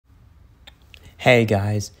Hey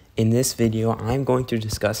guys, in this video I'm going to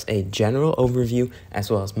discuss a general overview as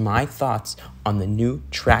well as my thoughts on the new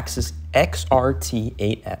TRAXXAS XRT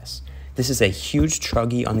 8S. This is a huge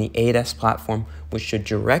truggy on the 8S platform which should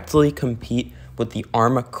directly compete with the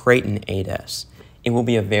Arma Kraton 8S. It will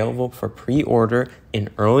be available for pre-order in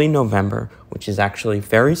early November, which is actually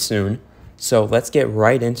very soon. So let's get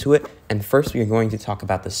right into it, and first we are going to talk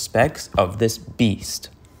about the specs of this beast.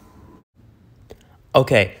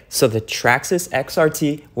 Okay, so the TRAXXAS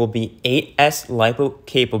XRT will be 8S LiPo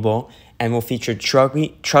capable and will feature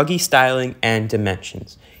truggy styling and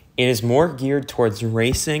dimensions. It is more geared towards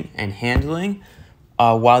racing and handling,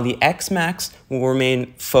 while the X-Max will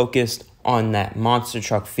remain focused on that monster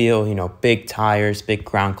truck feel, big tires, big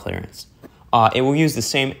ground clearance. It will use the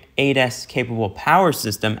same 8S capable power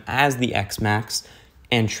system as the X-Max,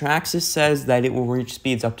 and TRAXXAS says that it will reach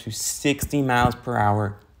speeds up to 60 miles per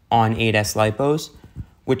hour on 8S LiPos,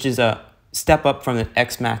 which is a step up from the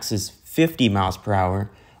X-Max's 50 miles per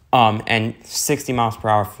hour, and 60 miles per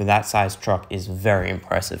hour for that size truck is very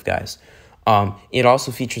impressive, guys. It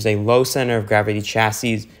also features a low center of gravity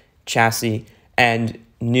chassis and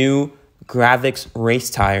new Gravix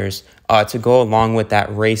race tires to go along with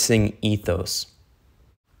that racing ethos.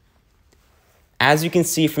 As you can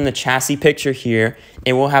see from the chassis picture here,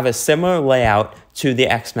 it will have a similar layout to the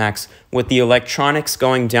X-Max with the electronics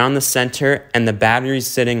going down the center and the batteries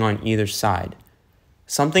sitting on either side.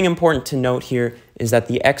 Something important to note here is that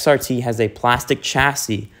the XRT has a plastic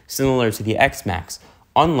chassis similar to the X-Max,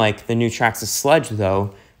 unlike the new TRAXXAS Sledge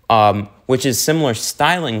though, which is similar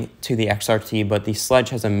styling to the XRT, but the Sledge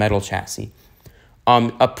has a metal chassis.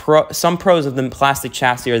 Some pros of the plastic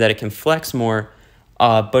chassis are that it can flex more,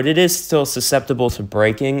 but it is still susceptible to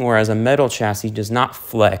braking, whereas a metal chassis does not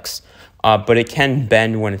flex, but it can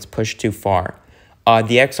bend when it's pushed too far.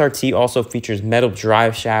 The XRT also features metal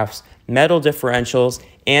drive shafts, metal differentials,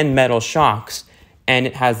 and metal shocks, and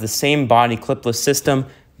it has the same body clipless system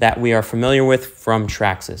that we are familiar with from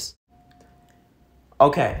TRAXXAS.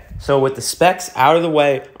 Okay, so with the specs out of the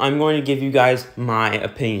way, I'm going to give you guys my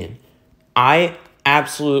opinion. I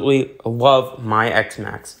absolutely love my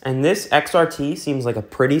X-Max, and this XRT seems like a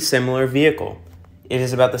pretty similar vehicle. It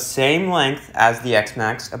is about the same length as the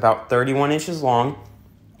X-Max, about 31 inches long,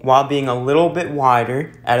 while being a little bit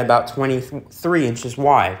wider at about 23 inches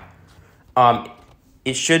wide.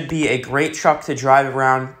 It should be a great truck to drive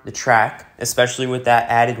around the track, especially with that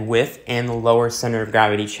added width and the lower center of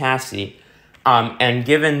gravity chassis. And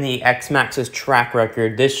given the X-Max's track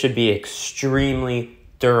record, this should be extremely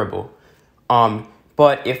durable.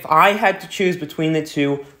 But if I had to choose between the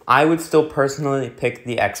two, I would still personally pick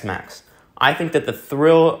the X-Max. I think that the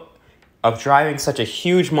thrill of driving such a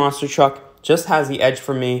huge monster truck just has the edge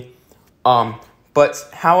for me. But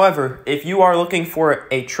however, if you are looking for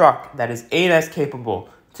a truck that is 8S capable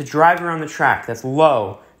to drive around the track, that's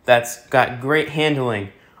low, that's got great handling,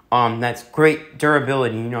 that's great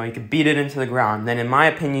durability, you can beat it into the ground, then in my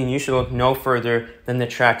opinion, you should look no further than the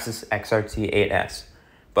TRAXXAS XRT 8S.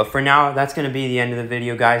 But for now, that's going to be the end of the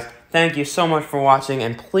video, guys. Thank you so much for watching,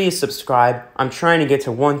 and please subscribe. I'm trying to get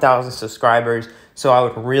to 1,000 subscribers, so I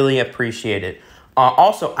would really appreciate it.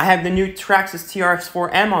 Also, I have the new TRAXXAS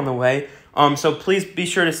TRX4M on the way, so please be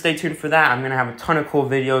sure to stay tuned for that. I'm going to have a ton of cool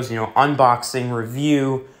videos, unboxing,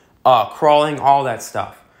 review, crawling, all that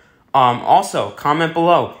stuff. Also, comment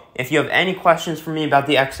below if you have any questions for me about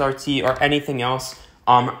the XRT or anything else.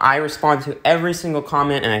 I respond to every single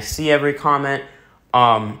comment, and I see every comment.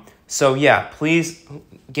 So yeah, please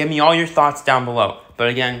give me all your thoughts down below. But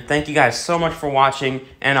again, thank you guys so much for watching,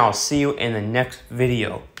 and I'll see you in the next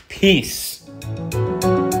video. Peace.